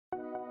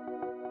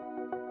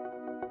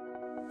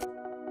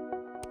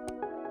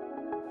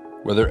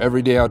Whether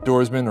everyday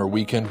outdoorsmen or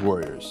weekend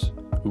warriors,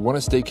 we want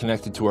to stay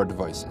connected to our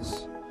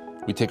devices.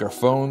 We take our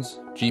phones,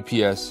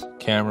 GPS,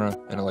 camera,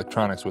 and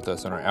electronics with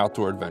us on our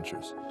outdoor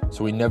adventures,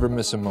 so we never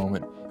miss a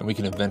moment and we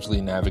can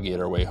eventually navigate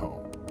our way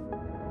home.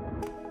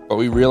 But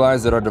we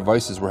realized that our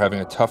devices were having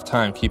a tough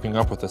time keeping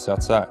up with us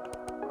outside.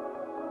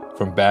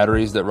 From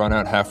batteries that run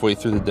out halfway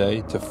through the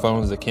day to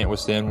phones that can't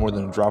withstand more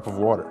than a drop of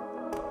water.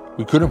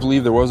 We couldn't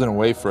believe there wasn't a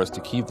way for us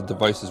to keep the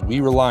devices we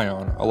rely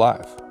on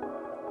alive.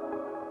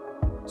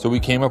 So we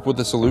came up with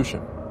a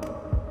solution.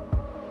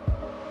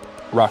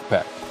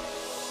 RokPak,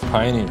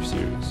 Pioneer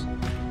Series.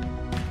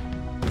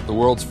 The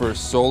world's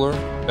first solar,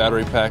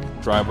 battery pack,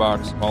 dry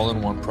box,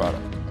 all-in-one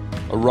product.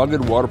 A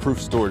rugged waterproof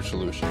storage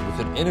solution with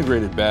an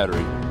integrated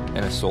battery and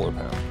a solar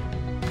panel.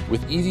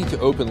 With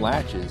easy-to-open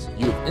latches,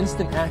 you have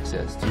instant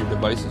access to your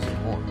devices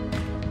and more.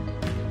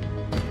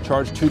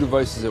 Charge 2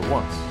 devices at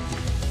once.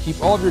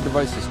 Keep all of your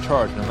devices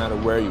charged no matter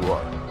where you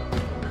are.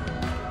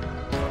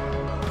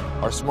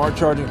 Our smart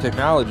charging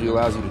technology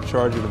allows you to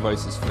charge your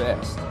devices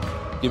fast,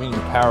 giving you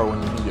power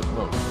when you need it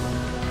most.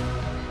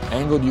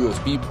 Angled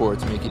USB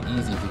ports make it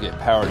easy to get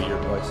power to your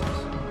devices.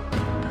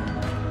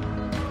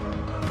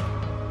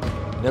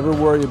 Never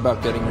worry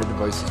about getting your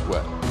devices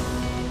wet.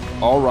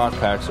 All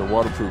RokPaks are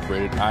waterproof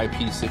rated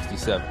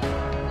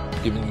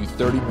IP67, giving you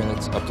 30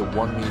 minutes up to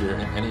 1 meter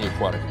in any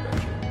aquatic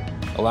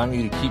adventure, allowing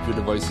you to keep your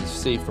devices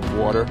safe from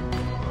water,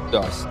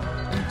 dust,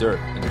 and dirt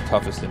in the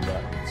toughest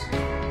environments.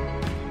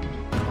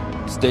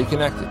 Stay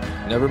connected.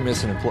 Never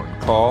miss an important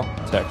call,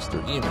 text, or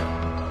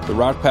email. The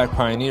RokPak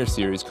Pioneer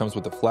Series comes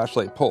with a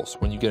flashlight pulse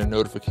when you get a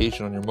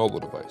notification on your mobile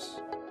device.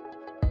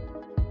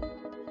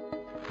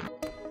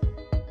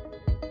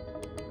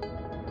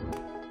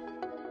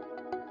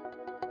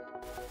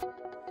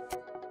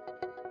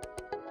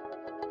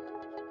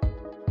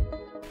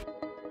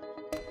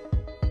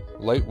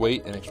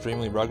 Lightweight and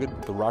extremely rugged,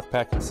 the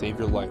RokPak can save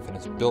your life and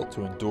is built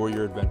to endure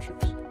your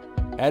adventures.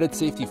 Added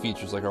safety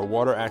features like our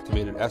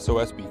water-activated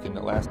SOS beacon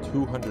that lasts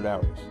 200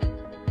 hours.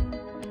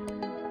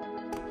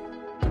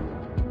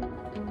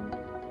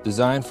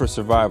 Designed for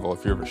survival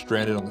if you're ever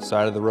stranded on the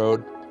side of the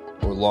road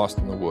or lost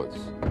in the woods.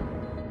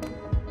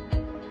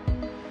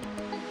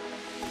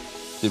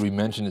 Did we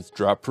mention it's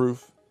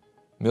drop-proof?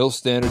 Mil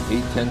Standard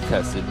 810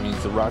 tested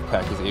means the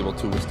RokPak is able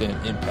to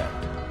withstand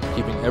impact,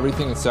 keeping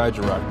everything inside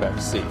your RokPak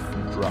safe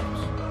from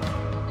drops.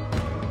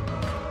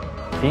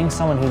 Being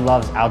someone who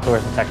loves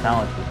outdoors and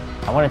technology,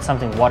 I wanted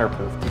something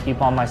waterproof to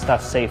keep all my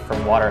stuff safe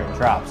from water and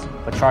drops,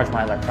 but charge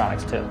my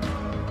electronics too.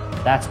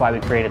 That's why we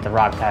created the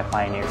RokPak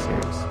Pioneer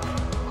Series.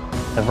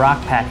 The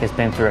RokPak has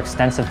been through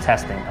extensive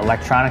testing,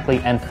 electronically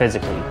and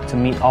physically, to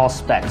meet all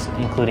specs,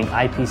 including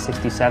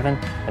IP67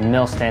 and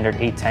Mil Standard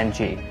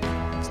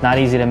 810G. It's not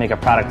easy to make a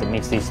product that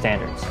meets these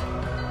standards.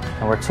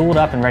 And we're tooled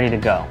up and ready to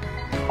go.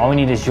 All we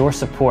need is your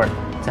support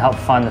to help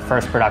fund the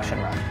first production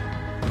run.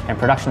 And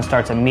production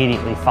starts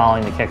immediately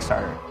following the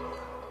Kickstarter.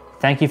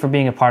 Thank you for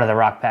being a part of the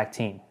RokPak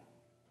team.